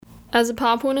As a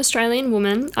Papuan Australian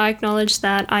woman, I acknowledge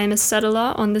that I am a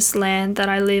settler on this land that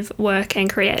I live, work, and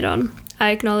create on.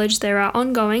 I acknowledge there are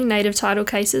ongoing native title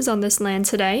cases on this land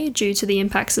today due to the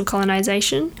impacts of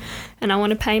colonisation, and I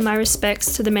want to pay my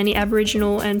respects to the many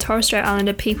Aboriginal and Torres Strait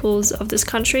Islander peoples of this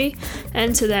country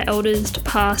and to their elders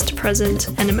past, present,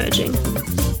 and emerging.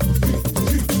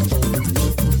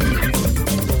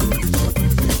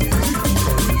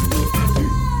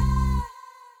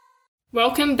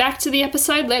 Welcome back to the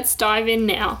episode. Let's dive in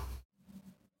now.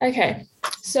 Okay,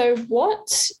 so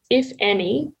what, if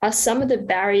any, are some of the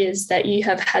barriers that you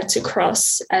have had to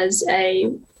cross as a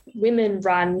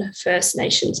women-run First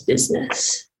Nations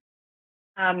business?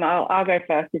 I'll go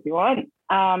first if you want.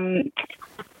 I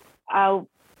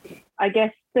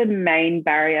guess the main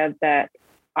barrier that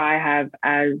I have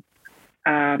as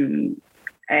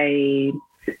a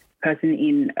person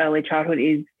in early childhood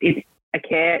is it's a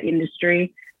care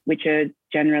industry, which are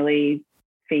generally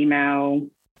female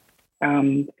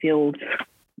filled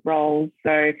roles.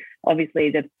 So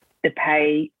obviously the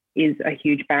pay is a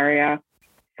huge barrier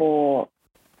for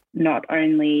not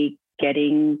only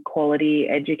getting quality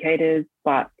educators,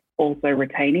 but also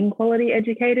retaining quality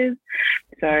educators.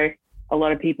 So a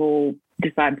lot of people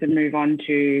decide to move on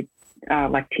to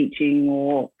like teaching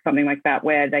or something like that,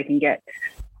 where they can get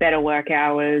better work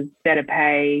hours, better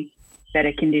pay,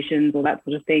 better conditions, all that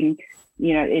sort of thing.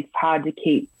 You know, it's hard to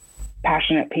keep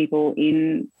passionate people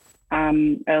in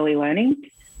early learning.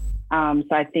 So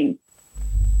I think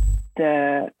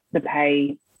the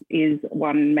pay is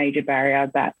one major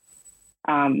barrier that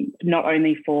not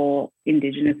only for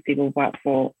Indigenous people, but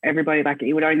for everybody. Like,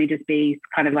 it would only just be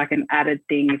kind of like an added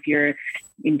thing if you're an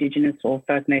Indigenous or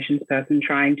First Nations person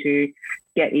trying to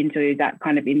get into that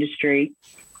kind of industry.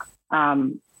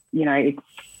 You know,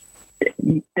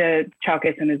 the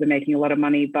childcare centres are making a lot of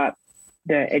money, but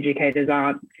the educators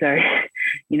aren't. So,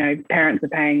 you know, parents are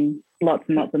paying lots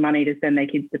and lots of money to send their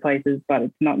kids to places, but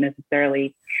it's not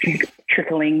necessarily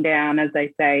trickling down, as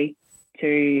they say,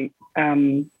 to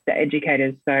the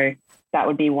educators. So that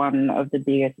would be one of the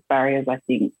biggest barriers, I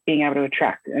think, being able to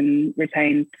attract and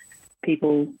retain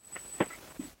people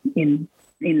in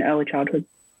early childhood.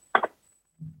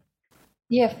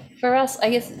 Yeah, for us, I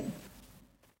guess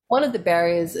one of the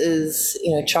barriers is,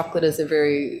 you know, chocolate is a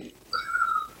very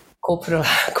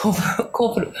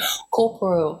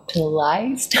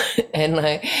corporatalized and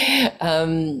like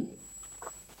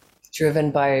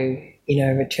driven by, you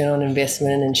know, return on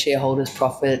investment and shareholders'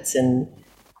 profits and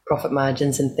profit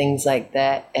margins and things like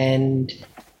that. And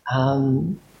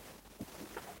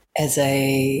as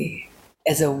a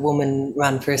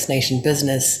woman-run First Nation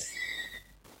business,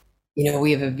 you know,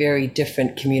 we have a very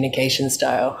different communication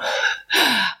style.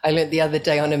 I learned the other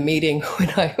day on a meeting when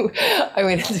I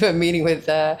went into a meeting with,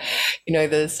 you know,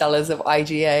 the sellers of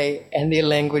IGA, and their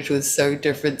language was so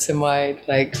different to mine.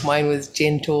 Like, mine was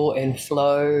gentle and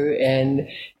flow and,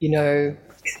 you know,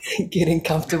 getting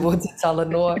comfortable to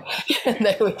Talanoa. And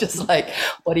they were just like,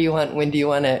 what do you want? When do you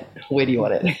want it? Where do you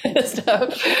want it?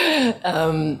 Stuff.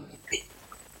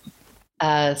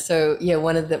 So, yeah,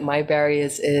 one of my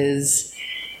barriers is,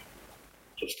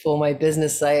 for my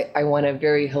business, I want a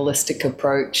very holistic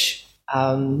approach,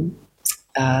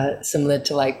 similar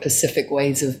to like Pacific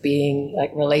ways of being.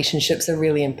 Like, relationships are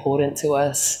really important to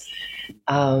us.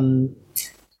 And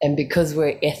because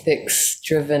we're ethics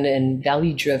driven and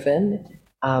value driven,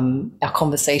 our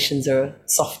conversations are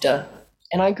softer.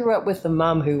 And I grew up with a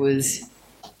mum who was,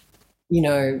 you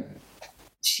know,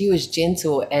 she was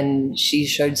gentle, and she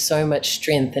showed so much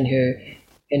strength in her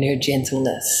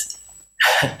gentleness.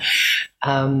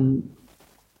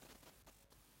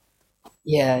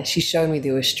 Yeah, she showed me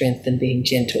there was strength in being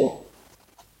gentle.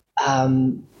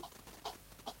 And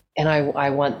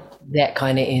I want that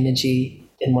kind of energy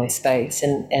in my space.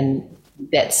 And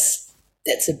that's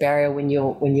a barrier when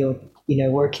you're, you know,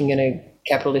 working in a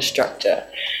capitalist structure.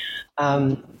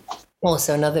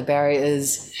 Also, another barrier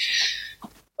is,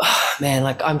 oh, man,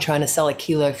 like, I'm trying to sell a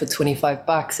kilo for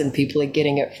 $25 and people are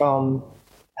getting it from,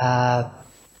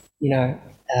 you know,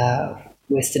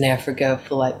 Western Africa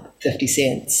for like 50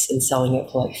 cents and selling it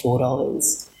for like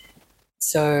 $4.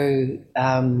 So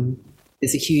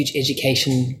there's a huge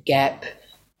education gap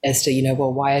as to, you know,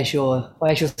 well, why is your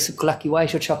sukulaki, why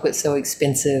is your chocolate so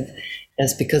expensive? And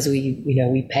it's because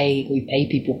we pay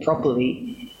people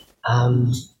properly.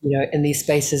 You know, in these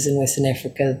spaces in Western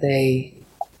Africa,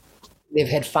 they've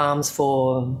had farms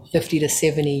for 50 to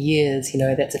 70 years. You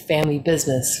know, that's a family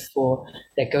business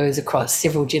that goes across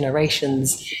several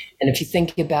generations. And if you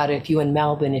think about it, if you're in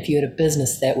Melbourne, if you had a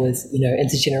business that was, you know,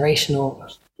 intergenerational,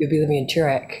 you'd be living in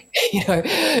Toorak,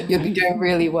 you'd be doing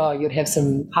really well. You'd have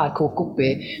some hardcore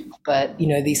kupe, but,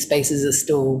 these spaces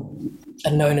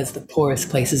are known as the poorest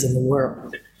places in the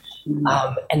world.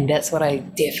 And that's what I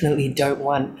definitely don't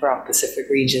want for our Pacific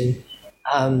region.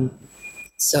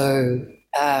 So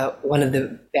one of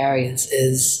the barriers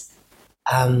is,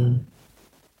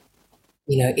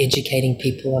 educating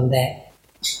people on that.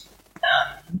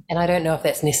 And I don't know if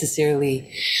that's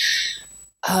necessarily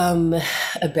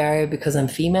a barrier because I'm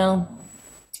female,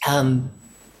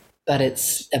 but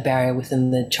it's a barrier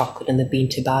within the chocolate and the bean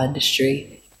to bar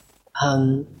industry.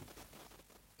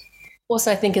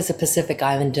 Also, I think as a Pacific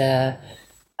Islander,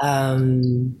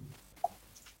 and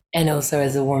also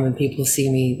as a woman, people see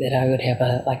me that I would have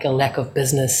a lack of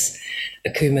business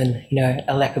acumen,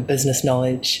 a lack of business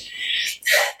knowledge.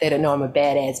 They don't know I'm a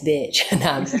badass bitch.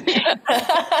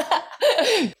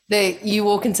 You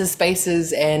walk into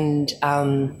spaces and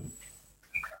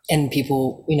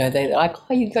people, they're like,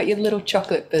 oh, you got your little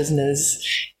chocolate business,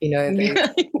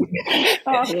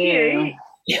 Oh, cute.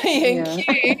 Yeah, cute.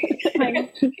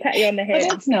 Pat you on the head. Oh,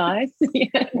 that's nice.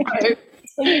 Yeah.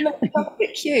 A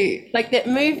bit cute, like that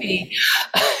movie.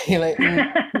 You're like,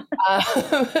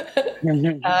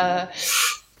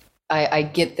 I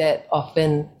get that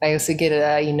often. I also get it,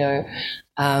 I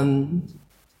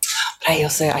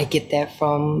get that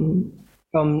from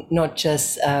not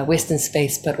just Western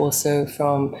space, but also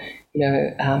from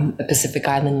a Pacific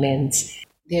Island lens.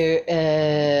 There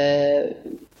are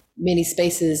many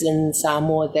spaces in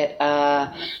Samoa that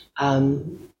are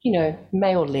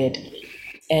male led,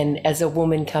 and as a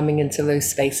woman coming into those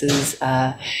spaces,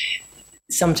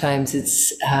 sometimes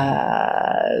it's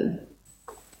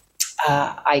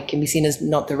I can be seen as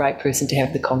not the right person to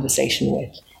have the conversation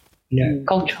with,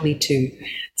 culturally too.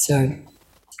 So,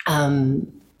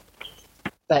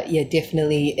 but yeah,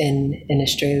 definitely in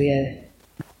Australia,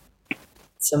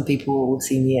 some people will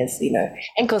see me as,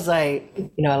 and because I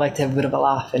like to have a bit of a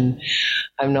laugh and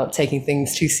I'm not taking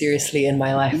things too seriously in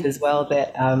my life as well,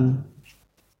 that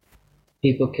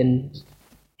people can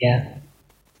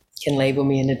label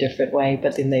me in a different way,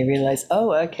 but then they realize,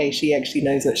 oh, okay, she actually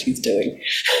knows what she's doing.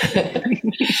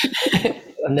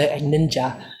 I'm a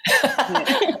ninja.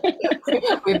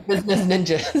 We're business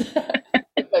ninjas.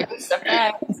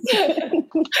 Surprise.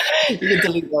 You can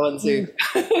delete that one too.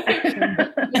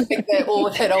 I think that all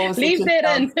leave that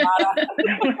in.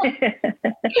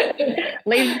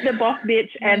 Leave the boss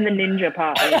bitch and the ninja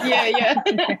part. Yeah.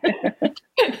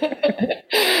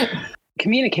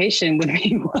 Communication would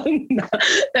be one.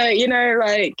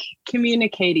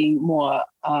 Communicating more.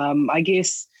 I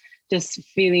guess just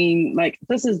feeling like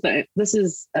this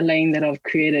is a lane that I've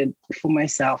created for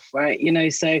myself, right?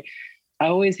 So I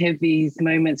always have these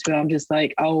moments where I'm just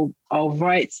like, I'll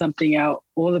write something out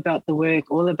all about the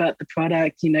work, all about the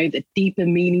product, the deeper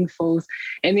meaningfuls,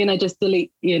 and then I just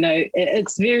delete.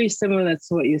 It's very similar to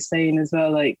what you're saying as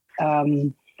well. Like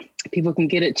people can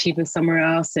get it cheaper somewhere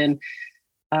else, and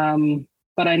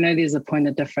but I know there's a point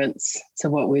of difference to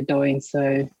what we're doing.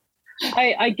 So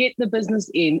I get the business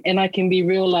in, and I can be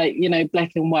real,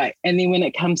 black and white. And then when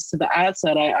it comes to the art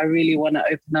side, I really want to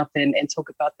open up and talk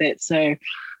about that. So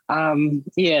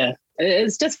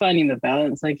it's just finding the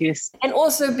balance, I guess. And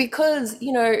also because,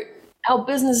 our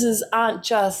businesses aren't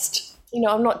just,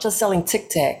 I'm not just selling Tic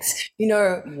Tacs,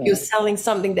 you're selling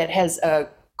something that has a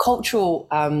cultural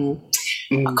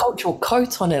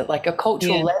coat on it, like a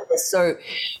cultural layer. So,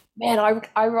 man,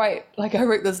 I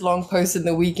wrote this long post in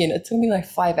the weekend. It took me like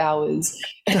 5 hours,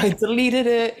 and I deleted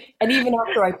it. And even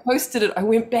after I posted it, I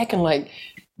went back and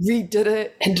redid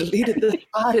it and deleted this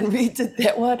part and redid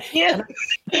that one. Yeah.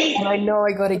 And I know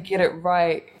I got to get it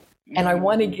right, and I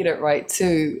want to get it right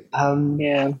too.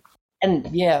 And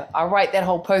I write that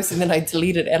whole post and then I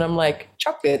delete it, and I'm like,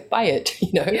 chocolate, buy it,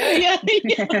 Yeah.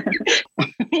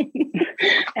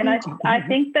 And I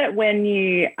think that when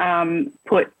you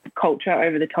put culture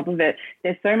over the top of it,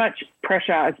 there's so much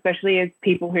pressure, especially as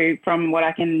people who, from what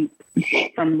I can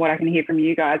hear from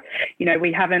you guys,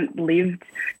 we haven't lived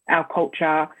our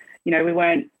culture. We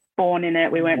weren't born in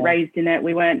it, we weren't raised in it,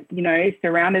 we weren't,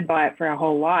 surrounded by it for our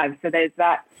whole lives. So there's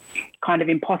that kind of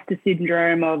imposter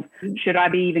syndrome of, should I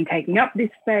be even taking up this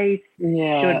space?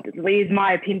 Is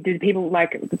my opinion, do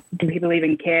people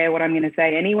even care what I'm going to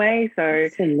say anyway? So,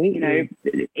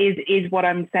 is what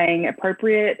I'm saying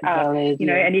appropriate? And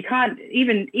you can't,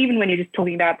 even when you're just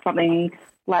talking about something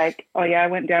like, oh yeah, I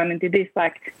went down and did this,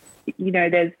 you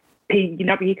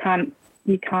can't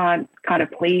you can't kind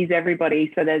of please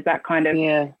everybody. So there's that kind of,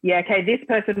 okay, this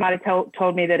person might have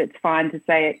told me that it's fine to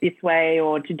say it this way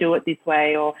or to do it this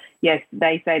way, or yes,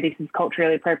 they say this is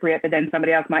culturally appropriate, but then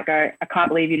somebody else might go, I can't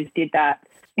believe you just did that.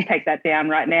 Take that down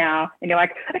right now. And you're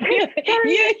like, okay,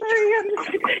 sorry, I'm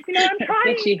trying. That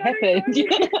actually happened.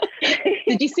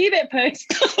 Did you see that post?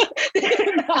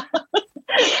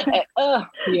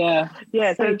 Yeah,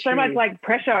 so it's so much like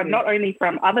pressure, not only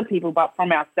from other people but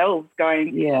from ourselves,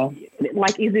 going,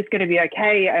 like, is this going to be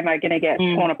okay? Am I going to get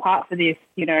torn apart for this?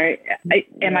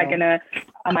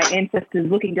 Are my ancestors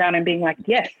looking down and being like,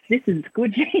 yes, this is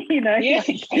good?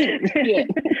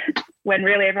 When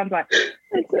really everyone's like,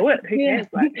 let's do it. Who cares?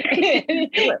 Like,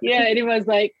 everyone's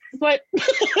like, what? So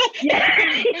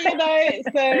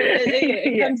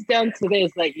it comes down to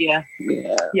this, like,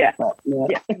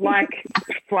 like,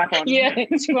 swipe on.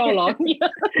 Scroll on.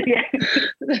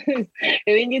 And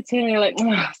then you're telling me, like,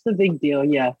 it's a big deal.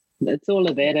 Yeah, it's all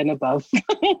of that and above.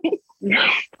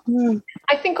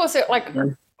 I think also, like,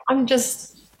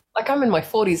 I'm in my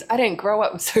 40s. I didn't grow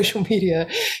up with social media,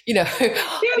 Me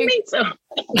too.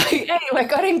 I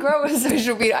didn't grow up with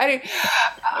social media.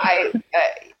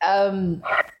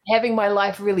 Having my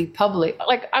life really public.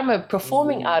 Like, I'm a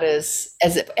performing artist.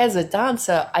 As a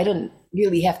dancer, I didn't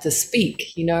really have to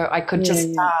speak. I could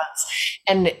just dance,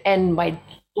 and my,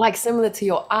 like, similar to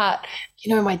your art,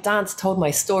 my dance told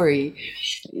my story,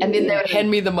 and then they would hand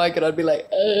me the mic, and I'd be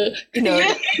like,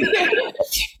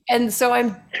 And so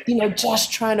I'm,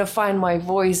 just trying to find my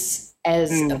voice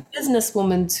as a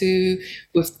businesswoman too,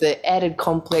 with the added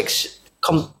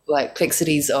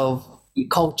complexities of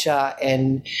culture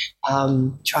and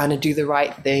trying to do the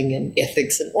right thing and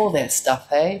ethics and all that stuff,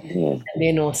 hey? Yeah. And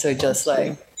then also just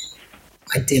like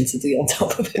identity on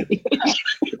top of it.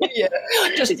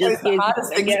 Just the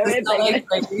hardest things.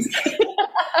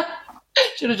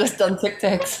 Should have just done Tic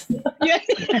Tacs.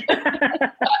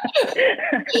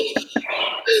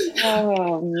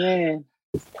 Oh, man.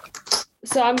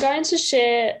 So I'm going to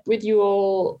share with you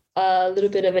all a little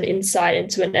bit of an insight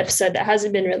into an episode that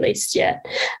hasn't been released yet.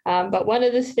 But one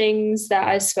of the things that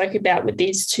I spoke about with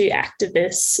these two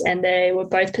activists, and they were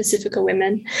both Pacifica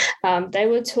women, they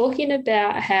were talking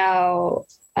about how,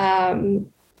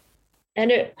 and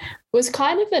it was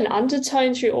kind of an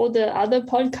undertone through all the other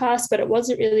podcasts, but it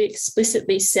wasn't really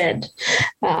explicitly said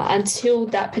until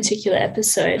that particular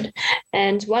episode.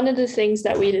 And one of the things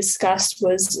that we discussed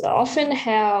was often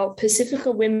how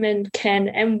Pacifica women can,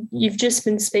 and you've just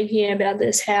been speaking about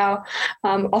this, how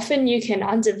often you can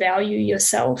undervalue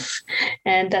yourself,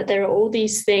 and that there are all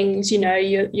these things,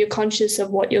 you're conscious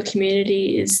of what your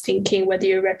community is thinking, whether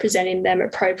you're representing them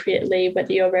appropriately,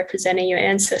 whether you're representing your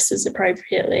ancestors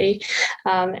appropriately.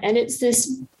 And it's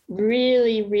this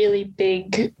really, really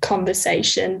big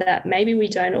conversation that maybe we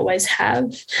don't always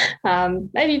have,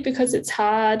 maybe because it's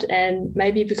hard and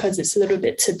maybe because it's a little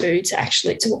bit taboo to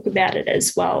actually talk about it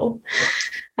as well.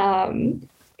 I'm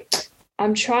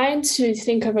trying to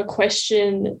think of a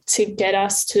question to get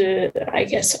us to, I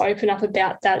guess, open up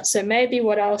about that. So maybe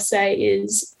what I'll say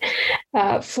is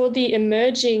for the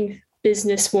emerging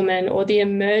businesswoman or the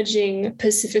emerging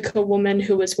Pacifica woman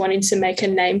who was wanting to make a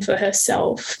name for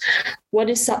herself, what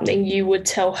is something you would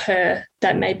tell her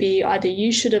that maybe either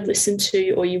you should have listened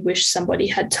to or you wish somebody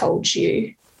had told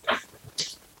you?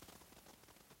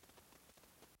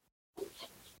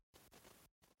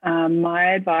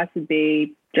 My advice would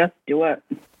be just do it,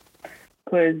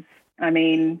 because,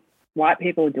 white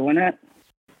people are doing it.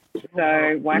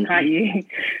 So why can't you?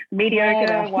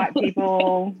 Mediocre white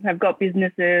people have got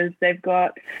businesses, they've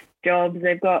got jobs,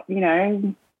 they've got,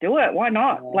 do it. Why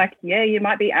not? Like, you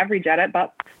might be average at it,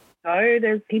 but so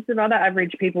there's heaps of other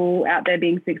average people out there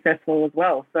being successful as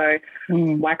well. So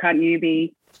why can't you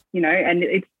be, and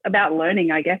it's about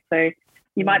learning, I guess. So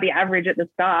you might be average at the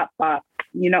start, but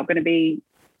you're not going to be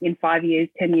in 5 years,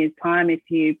 10 years time if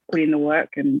you put in the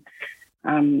work and,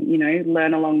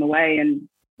 learn along the way. And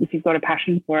if you've got a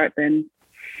passion for it, then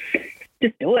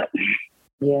just do it.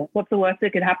 Yeah. What's the worst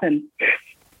that could happen?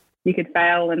 You could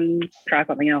fail and try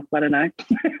something else. I don't know.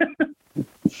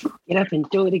 Get up and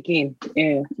do it again.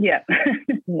 Yeah. Yeah.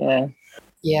 Yeah.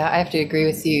 Yeah, I have to agree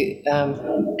with you. I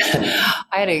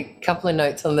had a couple of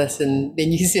notes on this, and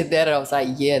then you said that, and I was like,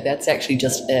 yeah, that's actually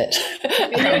just it.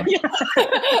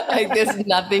 Like, there's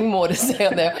nothing more to say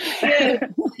on there.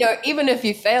 Even if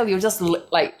you fail, you're just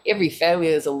like, every failure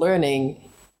is a learning,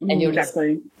 and you're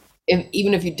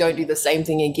even if you don't do the same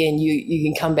thing again, you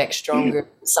can come back stronger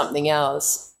with something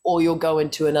else, or you'll go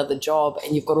into another job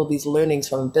and you've got all these learnings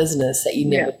from a business that you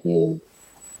never knew.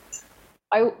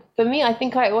 For me, I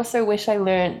think I also wish I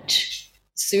learned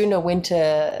sooner when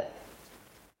to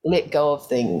let go of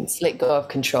things, let go of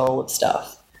control of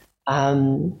stuff.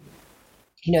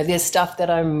 There's stuff that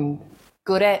I'm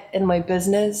good at in my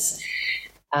business.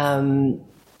 And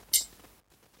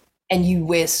you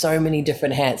wear so many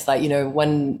different hats. Like,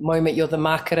 one moment you're the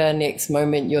marketer, next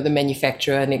moment you're the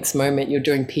manufacturer, next moment you're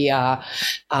doing PR,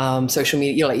 social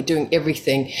media, you're doing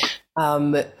everything,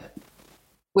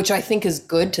 which I think is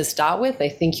good to start with. I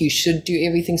think you should do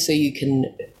everything so you can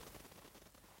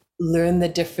learn the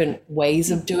different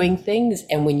ways of doing things.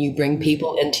 And when you bring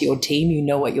people into your team, you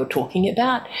know what you're talking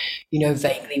about, you know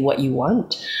vaguely what you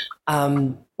want.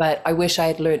 But I wish I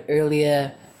had learned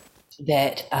earlier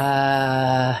that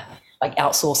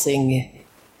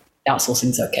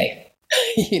outsourcing's okay.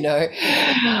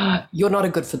 You're not a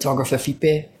good photographer,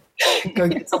 Fipe. Go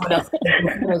get someone else.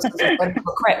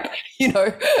 Crap.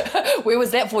 Where was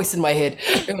that voice in my head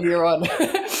earlier on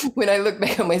when I look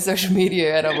back on my social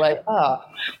media and I'm like, I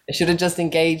should have just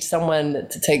engaged someone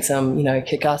to take some,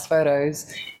 kick-ass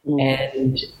photos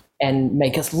and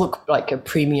make us look like a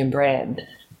premium brand,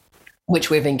 which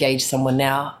we've engaged someone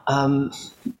now.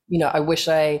 I wish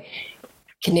I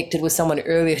connected with someone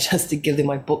earlier just to give them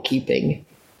my bookkeeping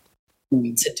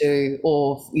to do,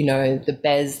 or the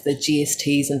BAS, the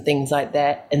GSTs and things like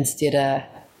that, instead of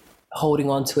holding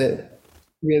on to it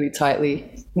really tightly.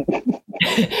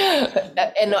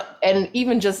 and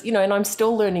even just and I'm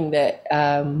still learning that.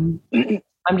 I'm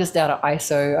just out of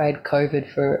ISO. I had COVID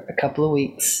for a couple of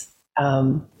weeks,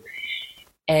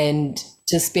 and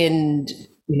to spend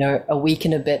a week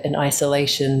and a bit in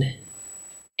isolation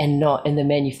and not in the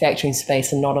manufacturing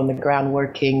space and not on the ground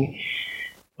working,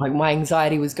 like my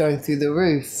anxiety was going through the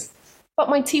roof, but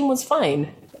my team was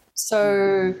fine.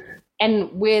 So,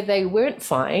 and where they weren't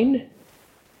fine,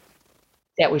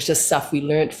 that was just stuff we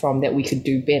learned from that we could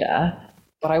do better.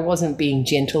 But I wasn't being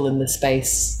gentle in the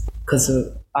space because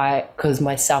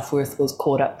my self-worth was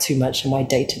caught up too much in my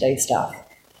day-to-day stuff.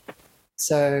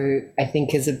 So I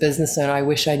think as a business owner, I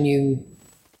wish I knew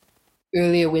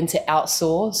earlier when to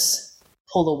outsource,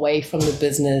 pull away from the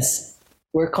business,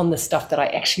 work on the stuff that I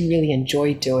actually really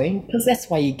enjoy doing, because that's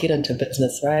why you get into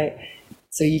business, right?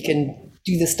 So you can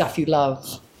do the stuff you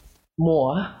love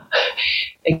more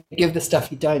and give the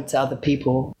stuff you don't to other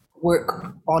people.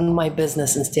 Work on my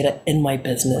business instead of in my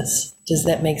business. Does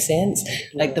that make sense?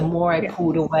 Like the more I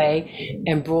pulled away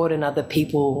and brought in other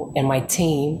people and my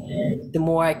team, the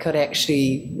more I could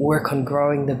actually work on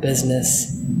growing the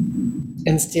business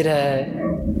instead of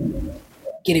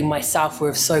getting my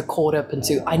self-worth so caught up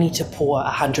into, I need to pour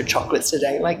 100 chocolates a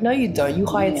day. Like, no, you don't. You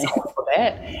hired someone for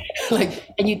that.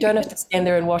 And you don't have to stand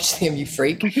there and watch them, you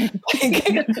freak. Go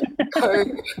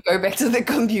back to the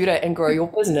computer and grow your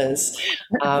business.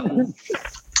 And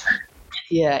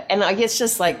I guess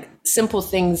just like simple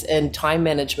things in time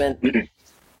management,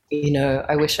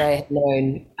 I wish I had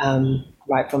known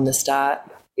right from the start,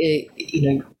 do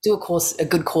a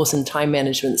good course in time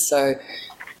management. So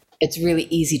it's really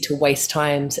easy to waste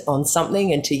time on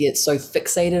something and to get so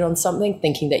fixated on something,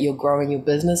 thinking that you're growing your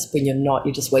business when you're not.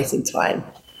 You're just wasting time.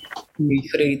 You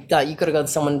could have gotten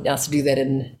someone else to do that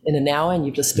in an hour, and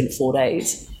you've just spent 4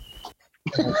 days.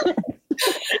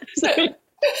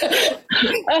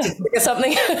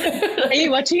 Something. Are you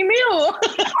watching me, or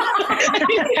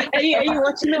are you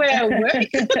watching the way I work?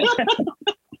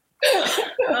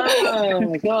 Oh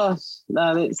my gosh,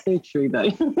 no, that's so true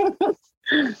though.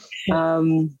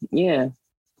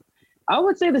 I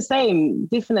would say the same.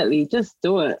 Definitely, just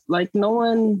do it. Like no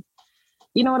one,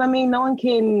 you know what I mean. No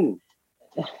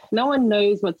one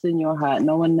knows what's in your heart.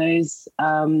 No one knows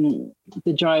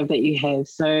the drive that you have.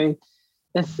 So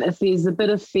if there's a bit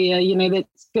of fear,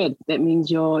 that's good. That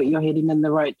means you're heading in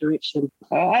the right direction.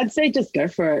 I'd say just go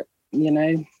for it.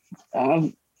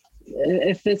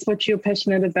 If it's what you're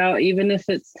passionate about, even if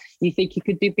it's you think you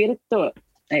could do better, do it.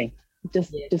 Hey.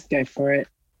 Just go for it.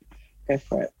 Go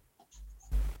for it.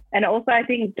 And also, I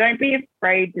think don't be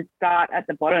afraid to start at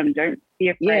the bottom. Don't be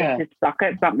afraid to suck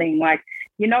at something. Like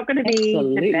you're not going to be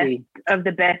the best of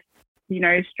the best,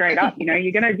 straight up.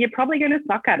 You're probably going to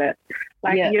suck at it.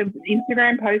 Like your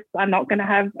Instagram posts are not going to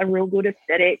have a real good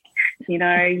aesthetic.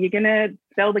 You're going to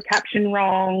spell the caption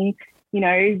wrong.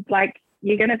 Like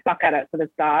you're going to suck at it for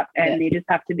the start, and you just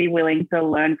have to be willing to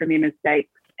learn from your mistakes.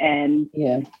 And,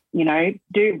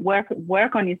 do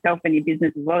work on yourself and your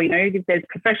business as well. If there's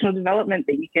professional development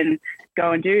that you can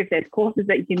go and do, if there's courses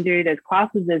that you can do, there's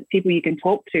classes, there's people you can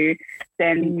talk to,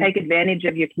 then take advantage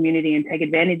of your community and take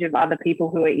advantage of other people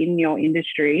who are in your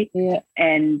industry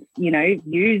and,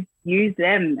 use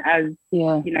them as,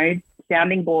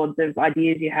 sounding boards of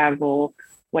ideas you have or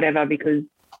whatever, because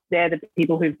they're the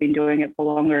people who've been doing it for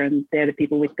longer and they're the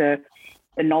people with the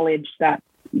knowledge that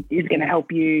is going to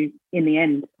help you in the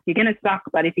end. You're going to suck,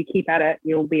 but if you keep at it,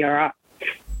 you'll be all right.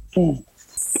 For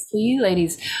you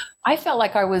ladies, I felt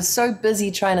like I was so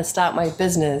busy trying to start my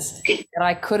business that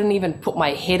I couldn't even put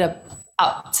my head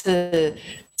up to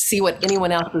see what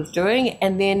anyone else was doing.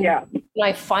 And then when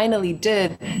I finally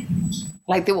did,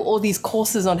 like there were all these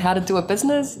courses on how to do a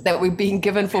business that were being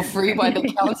given for free by the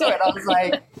council. And I was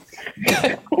like,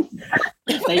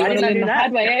 so you want to learn the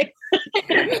hard way, eh?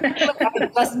 I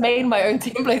just made my own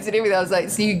templates and everything. I was like,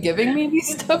 so you giving me this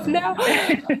stuff now?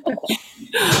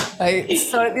 Like,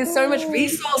 so there's so much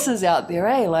resources out there,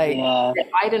 eh? Like that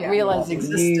I didn't realize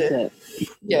existed.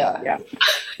 Yeah.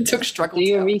 It took struggle. Do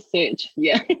your research.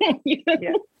 Yeah.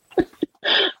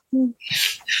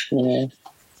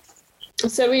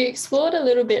 So we explored a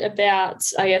little bit about,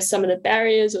 I guess, some of the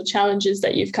barriers or challenges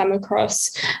that you've come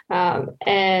across,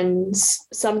 and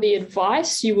some of the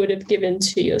advice you would have given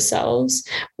to yourselves.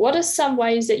 What are some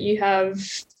ways that you have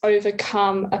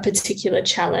overcome a particular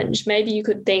challenge? Maybe you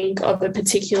could think of a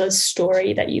particular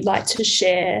story that you'd like to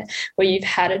share where you've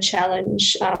had a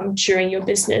challenge during your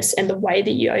business and the way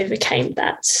that you overcame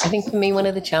that. I think for me, one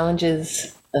of the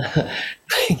challenges,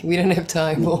 we don't have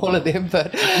time for all of them,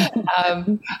 but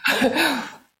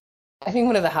I think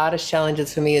one of the hardest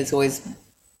challenges for me is always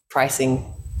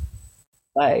pricing.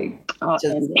 Like,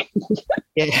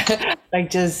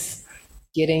 just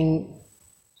getting.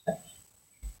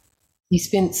 You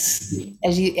spent,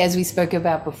 as we spoke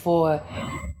about before,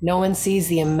 no one sees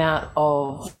the amount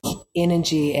of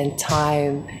energy and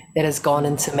time that has gone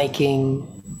into making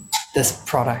this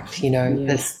product,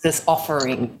 this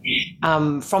offering,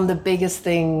 from the biggest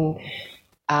thing,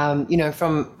 from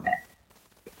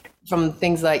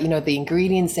things like, the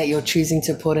ingredients that you're choosing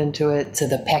to put into it, to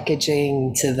the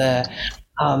packaging, to the,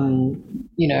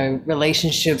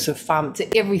 relationships with farm, to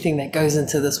everything that goes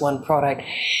into this one product.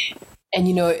 And,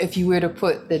 if you were to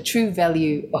put the true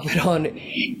value of it on,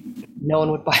 no one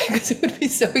would buy it because it would be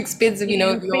so expensive,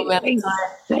 if your amount of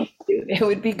time. It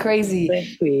would be crazy.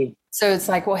 Exactly. So it's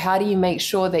like, well, how do you make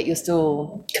sure that you're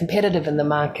still competitive in the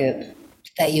market,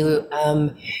 that you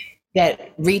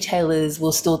that retailers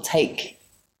will still take,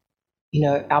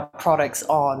 our products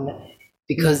on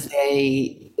because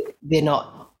they're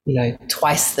not,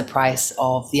 twice the price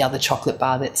of the other chocolate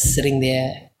bar that's sitting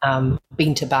there,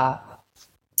 bean to bar.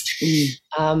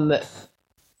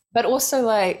 But also,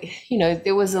 like,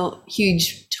 there was a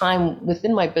huge time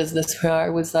within my business where I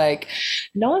was like,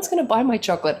 no one's going to buy my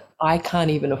chocolate. I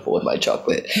can't even afford my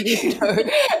chocolate.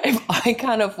 If I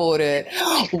can't afford it,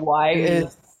 why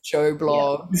is Joe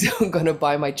Blogs going to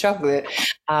buy my chocolate?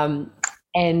 And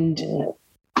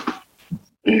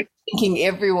thinking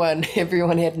everyone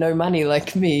had no money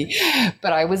like me,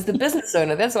 but I was the business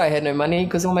owner. That's why I had no money,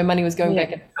 because all my money was going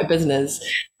back into my business.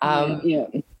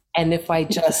 And if I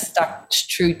just stuck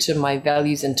true to my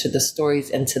values and to the stories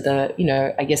and to the,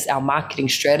 I guess our marketing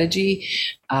strategy,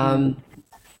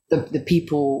 the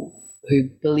people who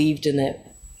believed in it,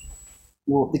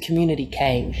 well, the community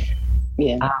came.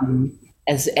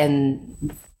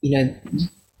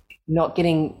 Not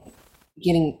getting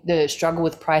the struggle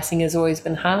with pricing has always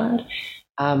been hard,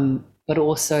 but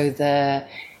also the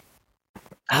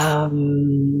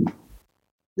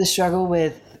struggle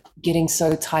with getting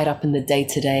so tied up in the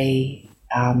day-to-day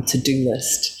to-do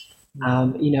list,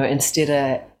 instead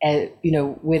of,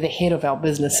 we're the head of our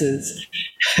businesses.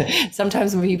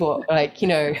 Sometimes when people are like,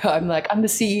 I'm like, I'm the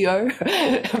CEO,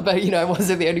 but, I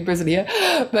wasn't the only person here.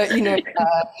 But, as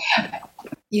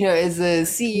a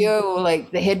CEO or like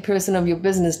the head person of your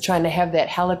business, trying to have that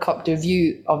helicopter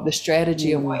view of the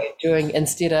strategy of what you're doing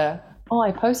instead of,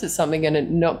 I posted something and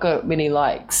it not got many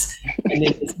likes, and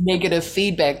then this negative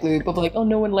feedback loop of like,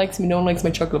 no one likes me, no one likes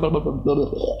my chocolate, blah, blah, blah, blah,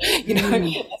 blah.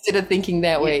 Instead of thinking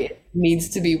that way, it needs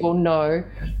to be, well, no,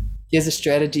 there's a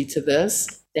strategy to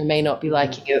this. They may not be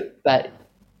liking it, but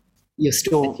you're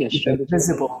still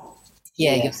visible.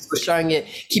 You're still showing it.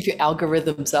 Keep your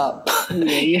algorithms up. Join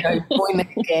the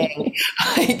gang.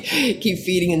 Keep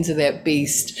feeding into that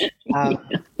beast.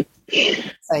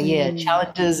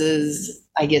 Challenges is,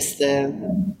 I guess, the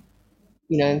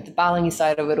Balingi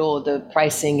side of it all, the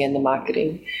pricing and the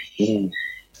marketing.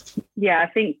 Yeah, I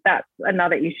think that's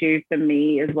another issue for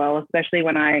me as well, especially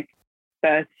when I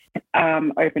first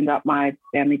opened up my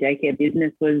family daycare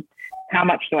business, was how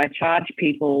much do I charge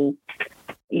people,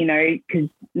 because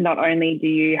not only do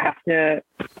you have to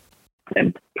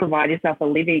provide yourself a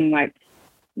living, like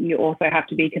you also have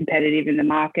to be competitive in the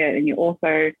market, and you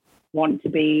also want to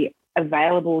be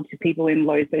available to people in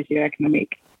low socioeconomic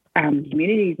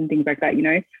communities and things like that.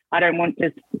 I don't want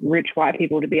just rich white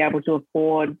people to be able to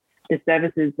afford the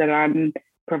services that I'm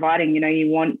providing. You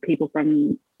want people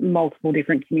from multiple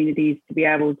different communities to be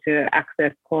able to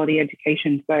access quality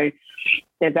education. So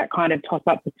there's that kind of toss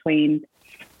up between,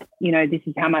 this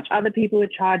is how much other people are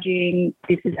charging,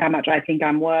 this is how much I think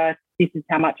I'm worth, this is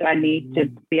how much I need to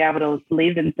be able to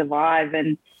live and survive,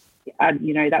 and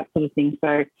that sort of thing.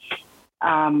 So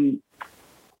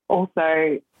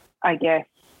also, I guess,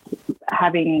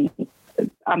 having,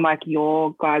 unlike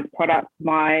your guys' products,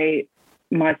 my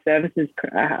services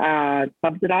are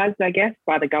subsidised, I guess,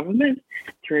 by the government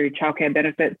through childcare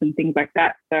benefits and things like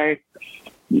that. So,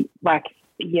 like,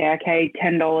 yeah, okay,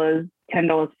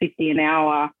 $10.50 an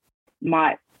hour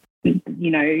might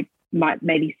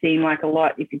maybe seem like a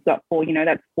lot if you've got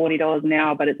that's $40 an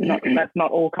hour, but it's not. That's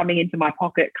not all coming into my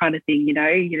pocket, kind of thing.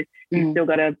 You've still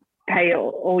got to pay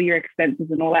all your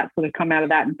expenses and all that sort of come out of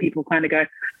that, and people kind of go,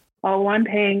 oh, I'm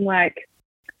paying like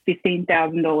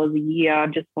 $15,000 a year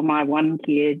just for my one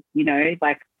kid,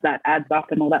 like that adds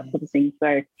up and all that sort of thing.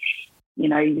 So,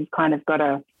 you've kind of got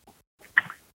to,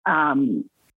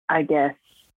 I guess,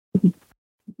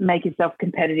 make yourself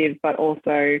competitive, but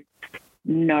also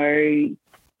know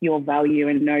your value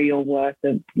and know your worth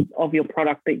of your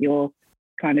product that you're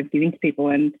kind of giving to people.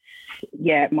 And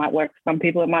yeah, it might work for some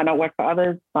people, it might not work for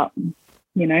others, but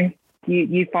you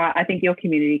find, I think your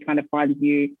community kind of finds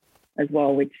you as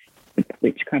well, which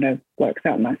kind of works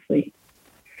out nicely.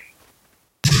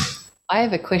 I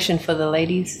have a question for the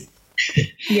ladies.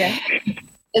 Yeah.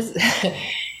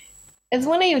 Is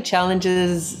one of your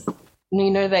challenges,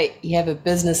 that you have a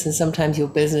business and sometimes your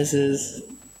business is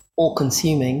all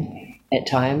consuming at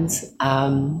times,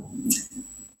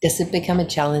 does it become a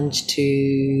challenge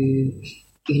to,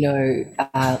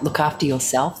 look after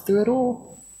yourself through it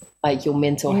all? Like your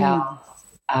mental health,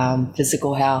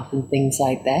 physical health and things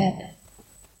like that?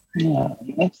 Yeah,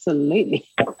 absolutely.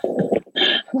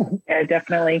 Yeah,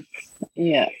 definitely.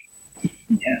 Yeah.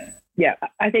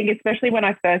 I think especially when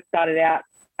I first started out,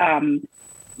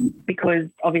 because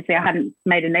obviously I hadn't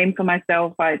made a name for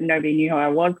myself, nobody knew who I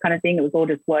was, kind of thing. It was all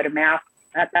just word of mouth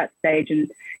at that stage. And,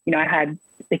 I had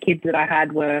the kids that I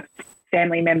had were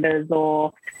family members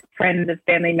or friends of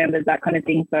family members, that kind of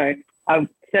thing. So I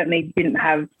certainly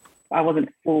I wasn't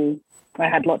full. I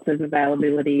had lots of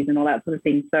availabilities and all that sort of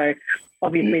thing. So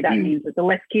obviously that means that the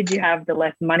less kids you have, the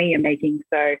less money you're making.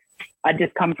 So I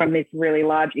just come from this really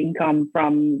large income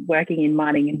from working in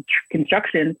mining and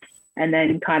construction, and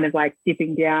then kind of like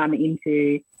dipping down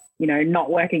into, not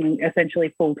working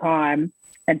essentially full time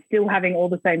and still having all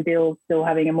the same bills, still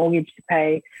having a mortgage to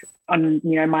pay on,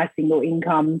 my single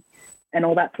income and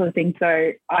all that sort of thing.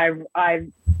 So I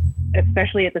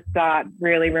especially at the start,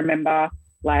 really remember,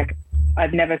 like,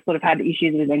 I've never sort of had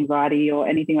issues with anxiety or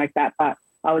anything like that, but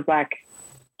I was like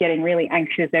getting really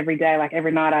anxious every day. Like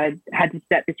every night I had to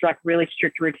set this like really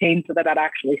strict routine so that I'd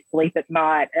actually sleep at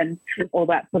night and all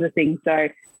that sort of thing. So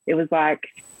it was like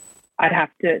I'd have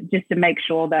to, just to make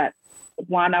sure that,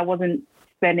 one, I wasn't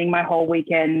spending my whole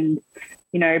weekend,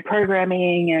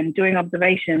 programming and doing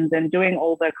observations and doing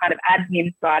all the kind of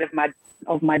admin side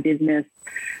of my business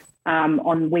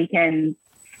on weekends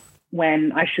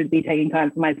when I should be taking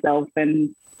time for myself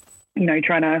and,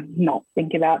 trying to not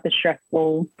think about the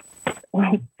stressful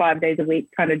 5 days a week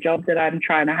kind of job that I'm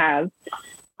trying to have.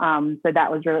 So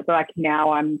that was really, like,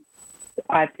 now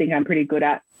I think I'm pretty good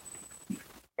at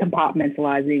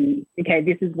compartmentalizing. Okay,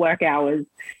 this is work hours,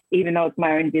 even though it's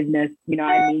my own business,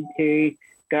 I need to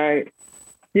go,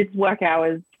 this is work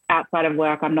hours outside of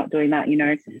work. I'm not doing that.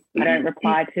 I don't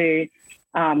reply to,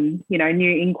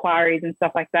 new inquiries and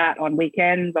stuff like that on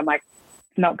weekends. I'm like,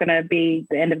 it's not going to be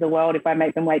the end of the world if I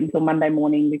make them wait until Monday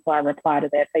morning before I reply to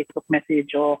their Facebook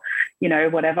message or,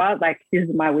 whatever. Like, this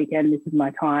is my weekend. This is my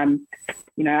time.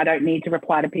 I don't need to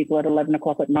reply to people at 11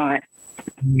 o'clock at night.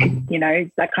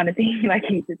 That kind of thing. Like,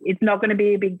 it's not going to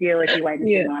be a big deal if you wait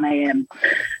until 9 a.m.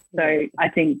 So I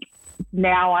think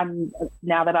now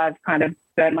that I've kind of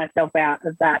burnt myself out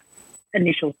of that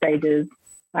initial stages,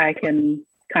 I can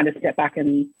kind of step back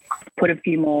and put a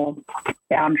few more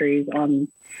boundaries on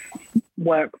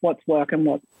what's work and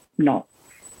what's not.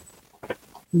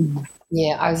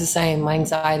 Yeah, I was the same. My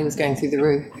anxiety was going through the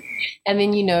roof. And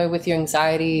then, with your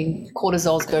anxiety,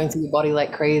 cortisol's going through your body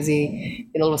like crazy.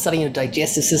 And all of a sudden your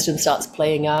digestive system starts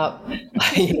playing up.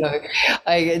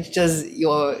 It's just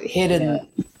your head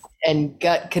and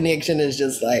gut connection is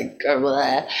just like,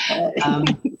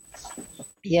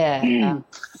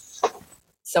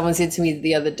 someone said to me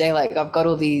the other day, like, I've got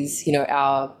all these,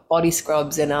 our body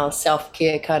scrubs and our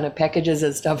self-care kind of packages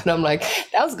and stuff. And I'm like,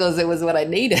 that was because it was what I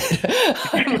needed.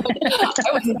 I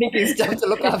was making stuff to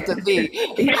look after me.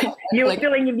 You were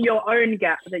filling in your own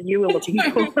gap that you were looking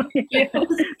for.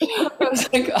 I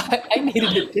was like, I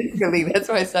needed it physically. That's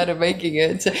why I started making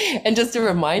it. And just a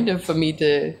reminder for me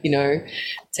to,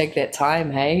 take that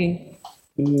time, hey?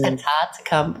 It's hard to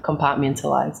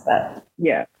compartmentalize, but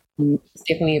yeah, it's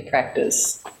definitely a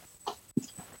practice.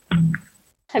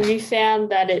 Have you found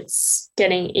that it's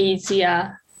getting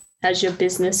easier as your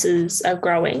businesses are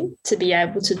growing to be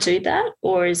able to do that,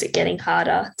 or is it getting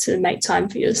harder to make time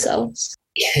for yourselves?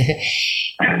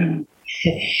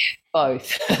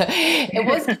 Both. It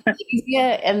was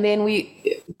easier, and then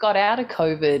we got out of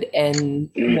COVID and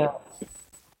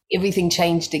everything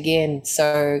changed again.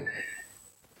 So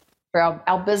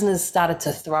our business started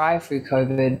to thrive through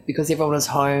COVID because everyone was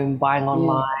home buying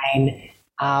online.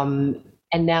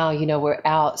 And now, we're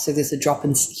out, so there's a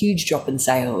huge drop in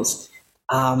sales.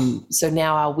 So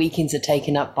now our weekends are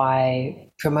taken up by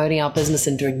promoting our business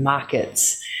and doing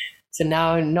markets. So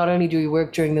now not only do we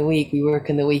work during the week, we work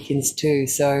in the weekends too.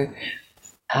 So,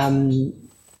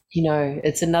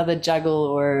 it's another juggle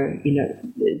or,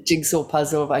 jigsaw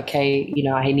puzzle of, okay,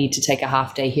 I need to take a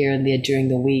half day here and there during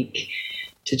the week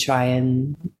to try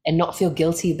and not feel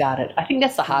guilty about it. I think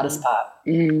that's the hardest part.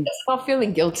 It's not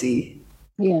feeling guilty.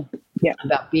 Yeah.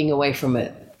 About being away from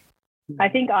it. I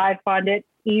think I find it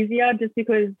easier just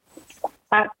because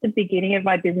at the beginning of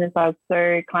my business, I was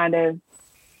so kind of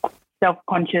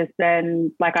self-conscious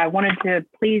and like I wanted to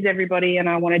please everybody and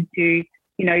I wanted to,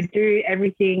 do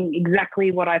everything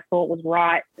exactly what I thought was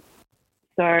right.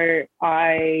 So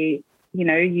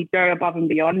you go above and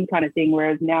beyond kind of thing.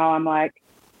 Whereas now I'm like,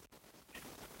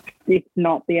 it's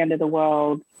not the end of the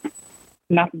world.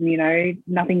 Nothing,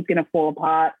 nothing's going to fall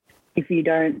apart if you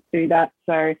don't do that.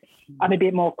 So I'm a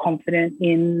bit more confident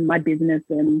in my business.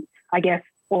 And I guess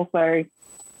also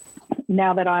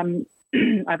now that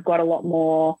I've got a lot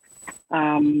more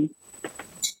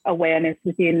awareness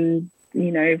within,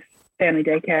 family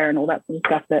daycare and all that sort of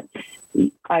stuff that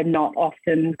I'm not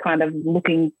often kind of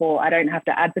looking for. I don't have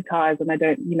to advertise and I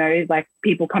don't, like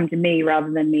people come to me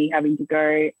rather than me having to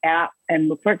go out and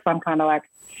look for it. So I'm kind of like,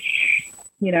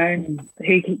 I'm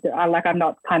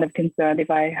not kind of concerned if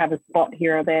I have a spot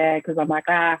here or there because I'm like,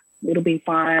 it'll be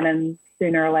fine. And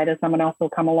sooner or later, someone else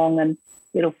will come along and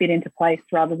it'll fit into place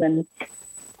rather than,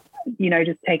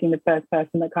 just taking the first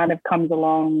person that kind of comes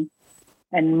along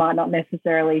and might not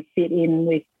necessarily fit in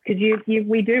with, because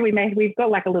we've got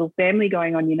like a little family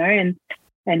going on,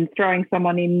 and throwing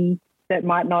someone in that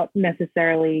might not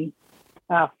necessarily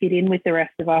fit in with the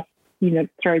rest of us,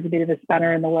 throws a bit of a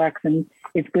spanner in the works. And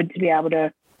it's good to be able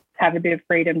to have a bit of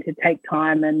freedom to take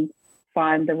time and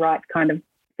find the right kind of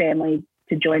family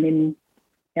to join in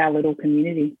our little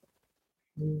community.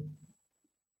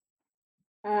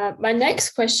 My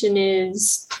next question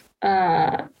is,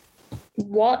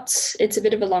 it's a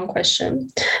bit of a long question.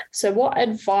 So what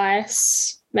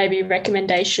advice, maybe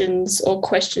recommendations or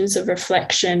questions of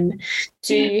reflection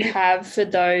do you have for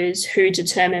those who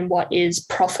determine what is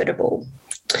profitable?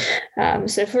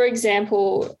 So, for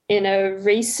example, in a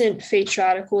recent feature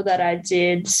article that I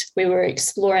did, we were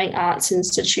exploring arts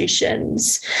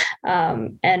institutions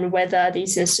and whether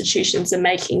these institutions are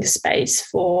making space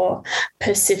for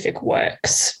Pacific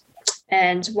works.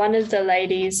 And one of the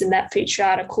ladies in that feature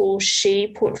article, she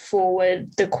put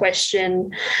forward the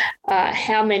question,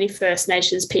 how many First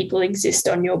Nations people exist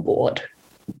on your board?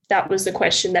 That was the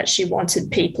question that she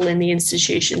wanted people in the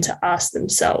institution to ask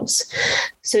themselves.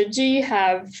 So do you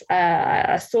have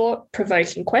a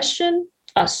thought-provoking question,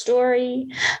 a story,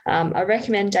 a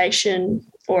recommendation,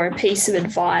 or a piece of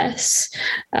advice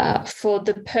for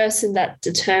the person that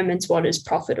determines what is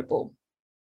profitable?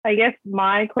 I guess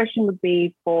my question would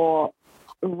be for,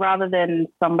 rather than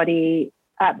somebody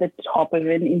at the top of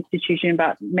an institution,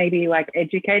 but maybe like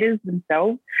educators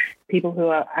themselves, people who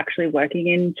are actually working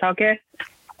in childcare.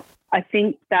 I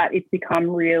think that it's become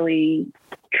really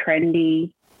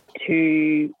trendy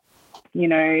to,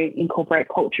 incorporate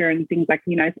culture and things like,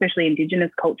 especially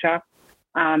Indigenous culture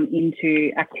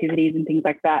into activities and things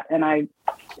like that. And I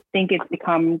think it's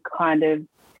become kind of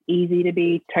easy to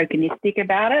be tokenistic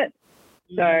about it.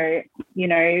 So,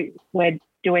 we're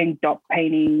doing dot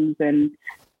paintings and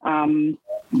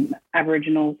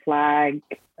Aboriginal flag,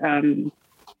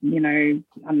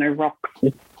 rocks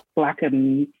with black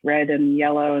and red and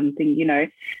yellow and things,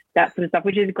 that sort of stuff,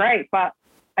 which is great. But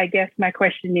I guess my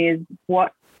question is,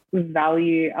 what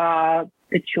value are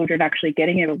the children actually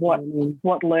getting it?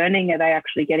 What learning are they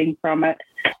actually getting from it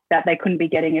that they couldn't be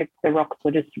getting if the rocks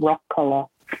were just rock color?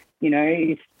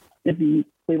 If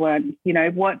we weren't,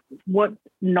 what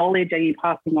knowledge are you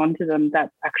passing on to them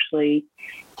that's actually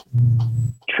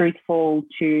truthful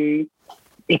to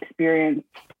experience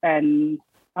and,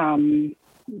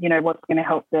 what's going to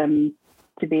help them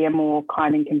to be a more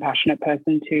kind and compassionate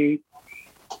person to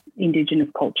Indigenous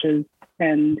cultures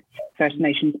and First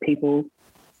Nations people.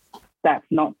 That's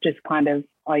not just kind of,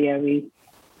 oh yeah,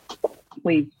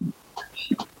 we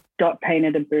dot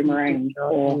painted a boomerang,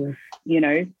 or,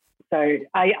 so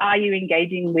are you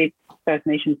engaging with First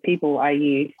Nations people? Are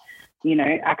you,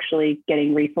 actually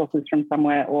getting resources from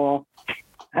somewhere, or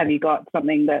have you got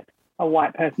something that a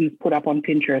white person's put up on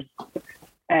Pinterest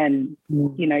and,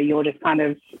 you're just kind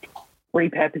of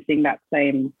repurposing that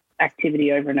same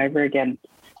activity over and over again,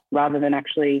 rather than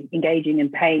actually engaging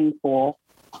and paying for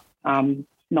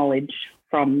knowledge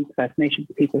from First Nations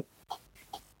people?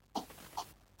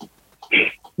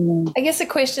 I guess a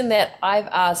question that I've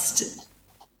asked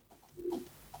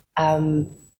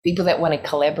people that want to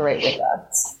collaborate with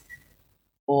us,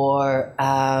 or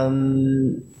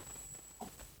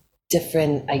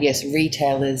different, I guess,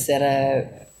 retailers that are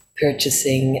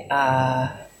purchasing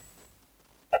our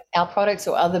products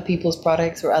or other people's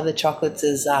products or other chocolates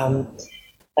is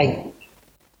do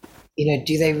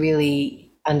they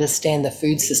really understand the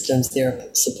food systems they're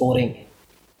supporting?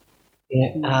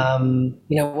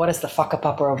 What is the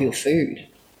whakapapa of your food?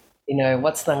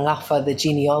 What's the ngafa, the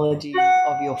genealogy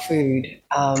of your food?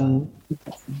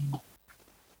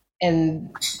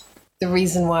 And the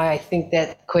reason why I think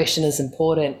that question is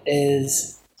important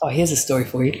is, here's a story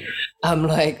for you.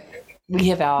 We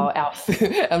have our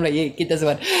food. I'm like, yeah, get this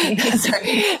one.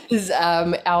 Sorry. This is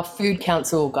our food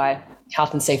council guy,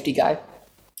 health and safety guy.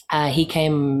 He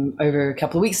came over a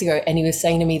couple of weeks ago, and he was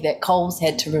saying to me that Coles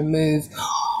had to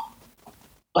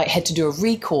do a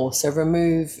recall, so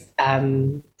remove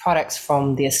products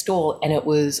from their store, and it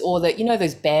was all the,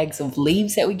 those bags of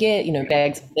leaves that we get,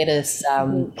 bags of lettuce,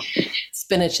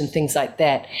 spinach and things like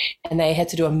that, and they had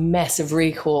to do a massive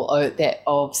recall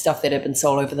of stuff that had been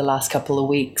sold over the last couple of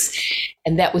weeks,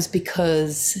 and that was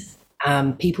because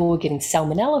people were getting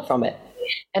salmonella from it.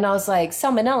 And I was like,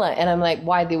 salmonella? And I'm like,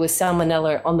 why, there was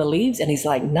salmonella on the leaves? And he's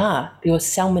like, nah, there was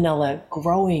salmonella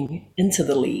growing into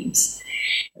the leaves.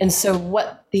 And so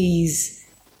what these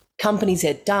companies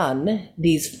had done,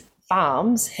 these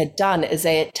farms had done, is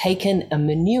they had taken a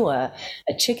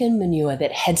chicken manure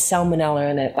that had salmonella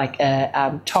in it, like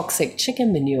a toxic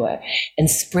chicken manure, and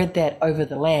spread that over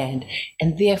the land.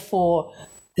 And therefore,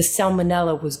 the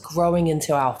salmonella was growing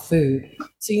into our food.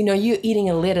 So, you're eating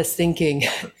a lettuce thinking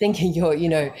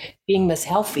you're, being this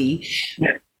healthy,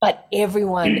 but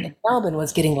everyone in Melbourne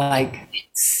was getting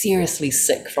seriously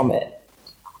sick from it.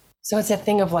 So it's that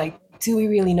thing of do we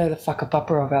really know the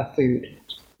whakapapa of our food?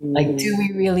 Do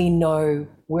we really know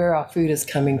where our food is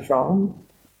coming from?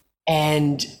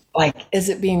 And is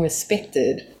it being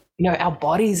respected? Our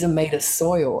bodies are made of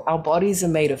soil. Our bodies are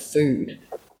made of food.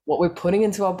 What we're putting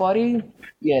into our body,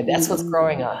 that's what's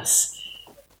growing us.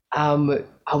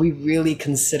 Are we really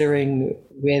considering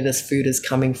where this food is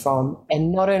coming from?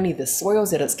 And not only the soils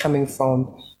that it's coming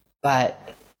from,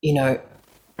 but,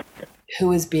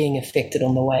 who is being affected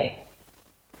on the way?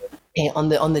 And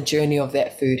on the journey of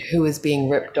that food, who is being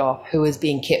ripped off, who is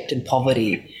being kept in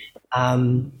poverty.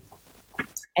 And,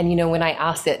 when I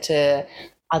ask that to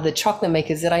other chocolate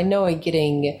makers that I know are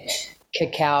getting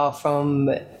cacao from,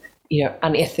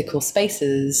 unethical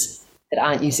spaces that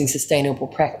aren't using sustainable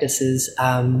practices,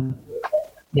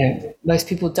 most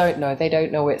people don't know. They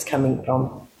don't know where it's coming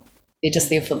from. They're just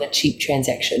there for the cheap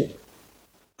transaction.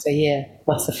 So,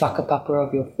 what's the whakapapa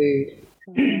of your food?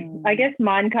 I guess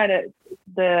mine kind of,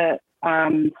 the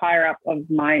higher up of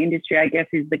my industry, I guess,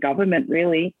 is the government,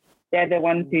 really. They're the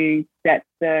ones who set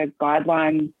the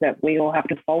guidelines that we all have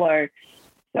to follow.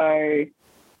 So,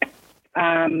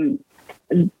 and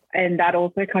that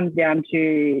also comes down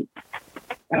to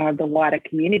the wider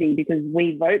community, because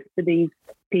we vote for these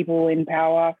people in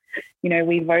power.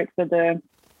 We vote for the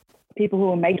people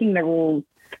who are making the rules.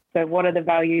 So what are the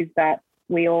values that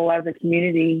we all as a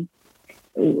community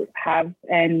have,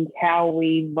 and how are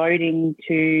we voting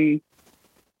to,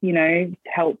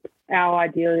 help our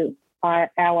ideals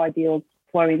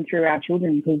flowing through our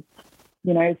children? Because,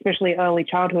 especially early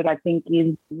childhood, I think,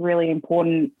 is really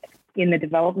important in the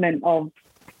development of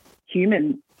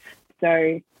humans.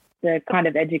 So the kind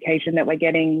of education that we're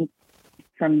getting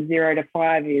from 0 to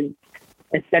 5 is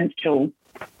essential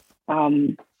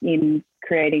in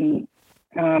creating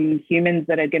humans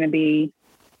that are going to be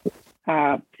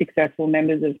successful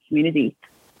members of community.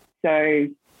 So,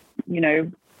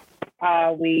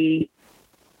 are we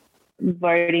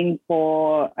voting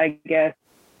for, I guess,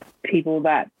 people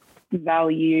that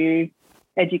value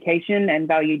education and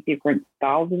value different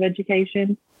styles of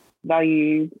education,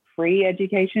 value free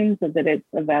education so that it's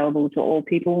available to all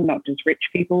people, not just rich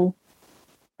people.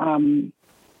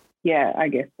 Yeah, I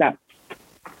guess that's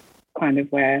kind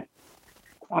of where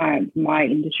my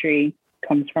industry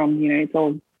comes from. You know, it's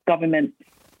all government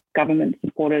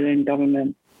supported and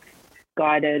government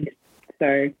guided.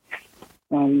 So,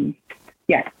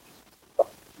 yeah.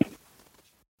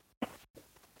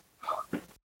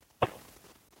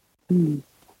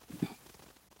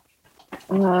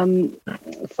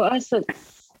 For us,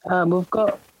 it's we've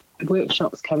got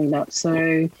workshops coming up.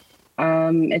 So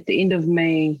at the end of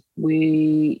May,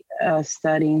 we are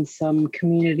starting some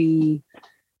community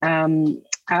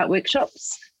art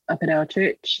workshops up at our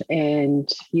church, and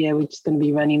yeah, we're just going to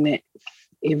be running that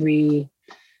every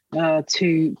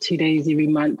 2 days every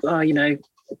month. You know,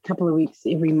 a couple of weeks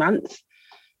every month.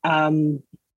 So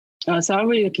I'm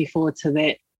really looking forward to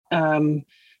that.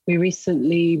 We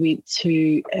recently went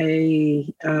to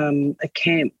a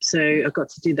camp, so I got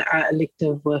to do the art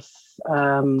elective with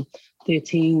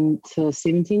 13 to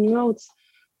 17-year-olds,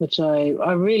 which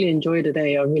I really enjoyed it.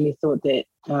 I really thought that,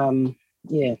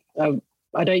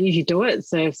 I don't usually do it,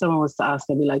 so if someone was to ask,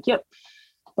 I'd be like, yep.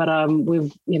 But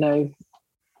we've, you know,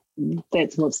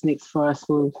 that's what's next for us.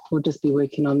 We'll just be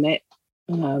working on that,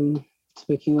 just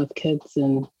working with kids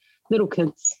and little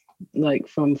kids, like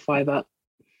from 5 up,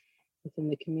 within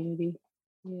the community.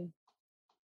 Yeah.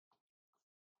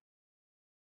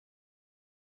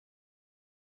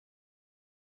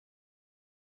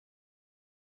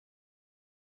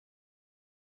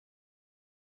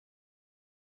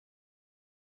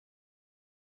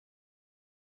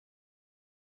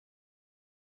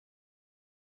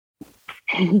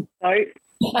 So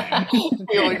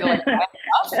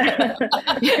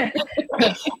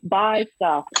buy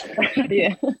stuff.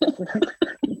 Yeah.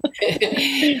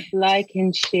 Like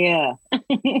and share.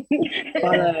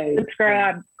 Follow.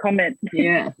 Subscribe, comment.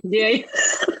 Yeah. Yeah.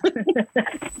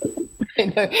 I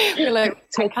know. We're like,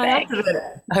 I can't answer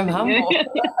it. I'm humble.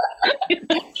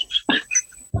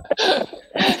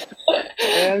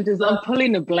 I'm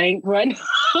pulling a blank right now.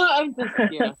 I'm just,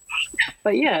 yeah.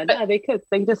 But yeah, no, they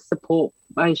just support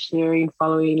by sharing,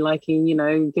 following, liking, you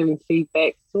know, giving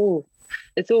feedback.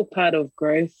 It's all part of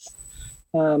growth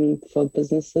for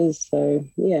businesses. So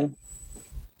yeah,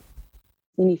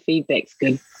 any feedback's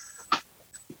good.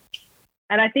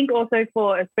 And I think also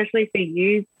especially for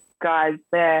you guys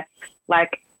there,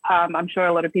 like I'm sure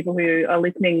a lot of people who are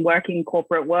listening work in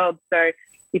corporate world. So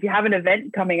if you have an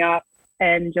event coming up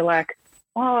and you're like,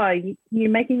 oh, you're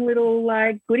making little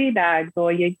like goodie bags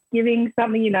or you're giving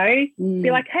something, you know, be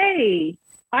like, hey,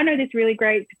 I know this really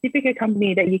great Pacifica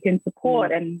company that you can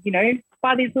support and, you know,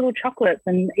 buy these little chocolates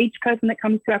and each person that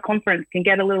comes to our conference can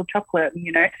get a little chocolate,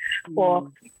 you know, or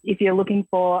if you're looking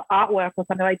for artwork or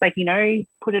something like, you know,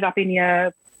 put it up in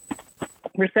your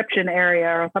reception area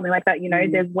or something like that. You know,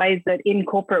 there's ways that in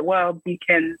corporate world you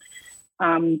can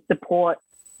support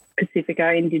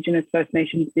Pacifica, Indigenous First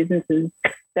Nations businesses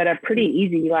that are pretty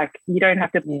easy. Like you don't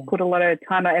have to put a lot of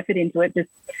time or effort into it. Just,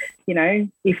 you know,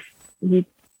 if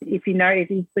you know,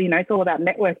 it's all about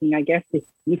networking, I guess.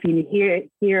 If you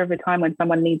hear of a time when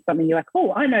someone needs something, you're like,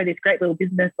 oh, I know this great little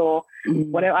business or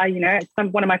whatever. You know,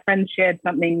 one of my friends shared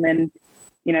something, then,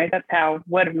 you know, that's how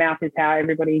word of mouth is how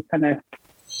everybody kind of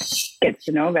gets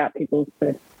to know about people.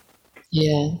 So.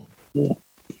 Yeah,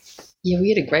 we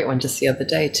had a great one just the other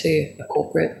day too, a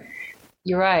corporate.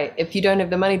 You're right. If you don't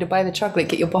have the money to buy the chocolate,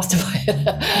 get your boss to buy it.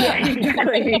 Yeah,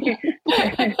 exactly.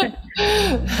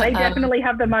 They definitely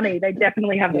have the money. They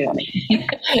definitely have the money.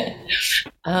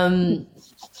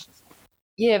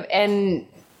 Yeah, and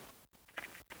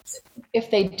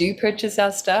if they do purchase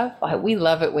our stuff, we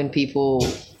love it when people,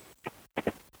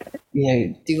 you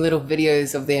know, do little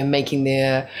videos of them making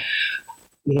their,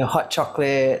 you know, hot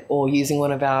chocolate or using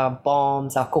one of our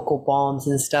bombs, our cocoa bombs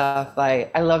and stuff. I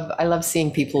love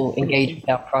seeing people engage with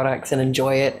our products and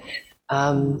enjoy it.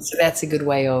 So that's a good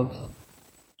way of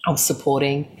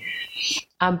supporting.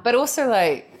 But also,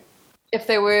 like, if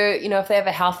they have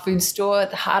a health food store,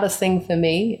 the hardest thing for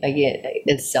me, again,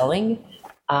 is selling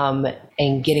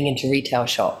and getting into retail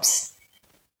shops.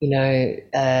 You know,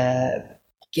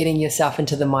 getting yourself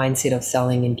into the mindset of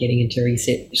selling and getting into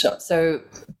reset shops. So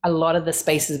a lot of the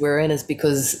spaces we're in is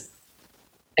because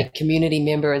a community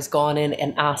member has gone in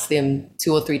and asked them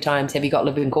 2 or 3 times, have you got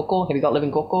Living Cocoa? Have you got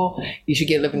Living Cocoa? You should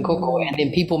get Living Cocoa. And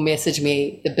then people message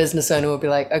me, the business owner will be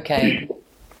like, okay,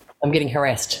 I'm getting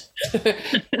harassed. Give me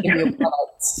your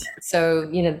products. So,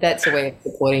 you know, that's a way of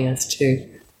supporting us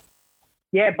too.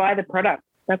 Yeah, buy the product.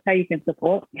 That's how you can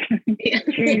support.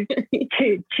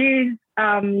 choose,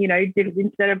 you know,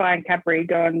 instead of buying Cadbury,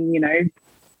 go and, you know,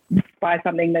 buy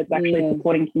something that's actually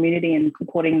supporting community and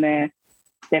supporting their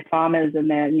their farmers and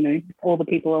their, all the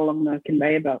people along the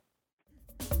conveyor belt.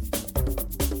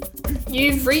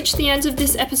 You've reached the end of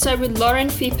this episode with Lauren,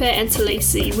 Fipa and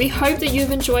Talisi. We hope that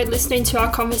you've enjoyed listening to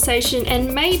our conversation,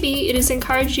 and maybe it has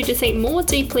encouraged you to think more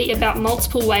deeply about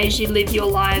multiple ways you live your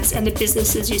lives and the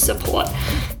businesses you support.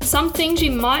 Some things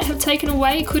you might have taken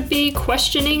away could be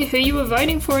questioning who you are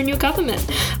voting for in your government,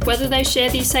 whether they share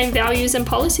these same values and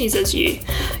policies as you.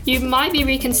 You might be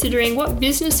reconsidering what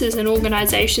businesses and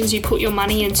organisations you put your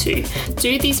money into.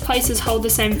 Do these places hold the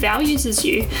same values as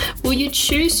you? Will you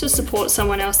choose to support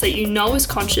someone else that you know is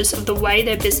conscious of the way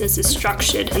their business is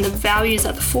structured and the values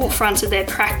at the forefront of their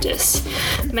practice?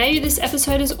 Maybe this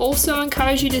episode has also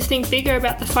encouraged you to think bigger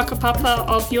about the whakapapa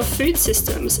of your food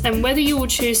systems and whether you will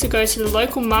choose to go to the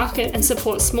local market and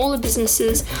support smaller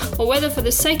businesses, or whether for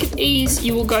the sake of ease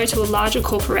you will go to a larger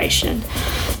corporation.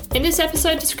 In this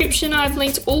episode description, I've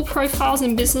linked all profiles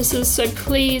and businesses, so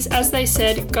please, as they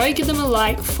said, go give them a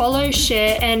like, follow,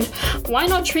 share, and why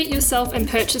not treat yourself and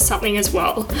purchase something as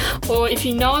well? Or if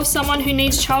you know of someone who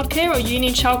needs childcare, or you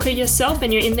need childcare yourself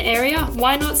and you're in the area,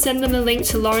 why not send them a link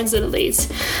to Lauren's Littlies?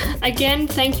 Again,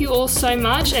 thank you all so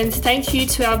much, and thank you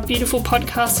to our beautiful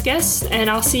podcast guests, and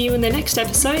I'll see you in the next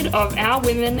episode of Our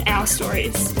Women, Our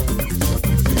Stories.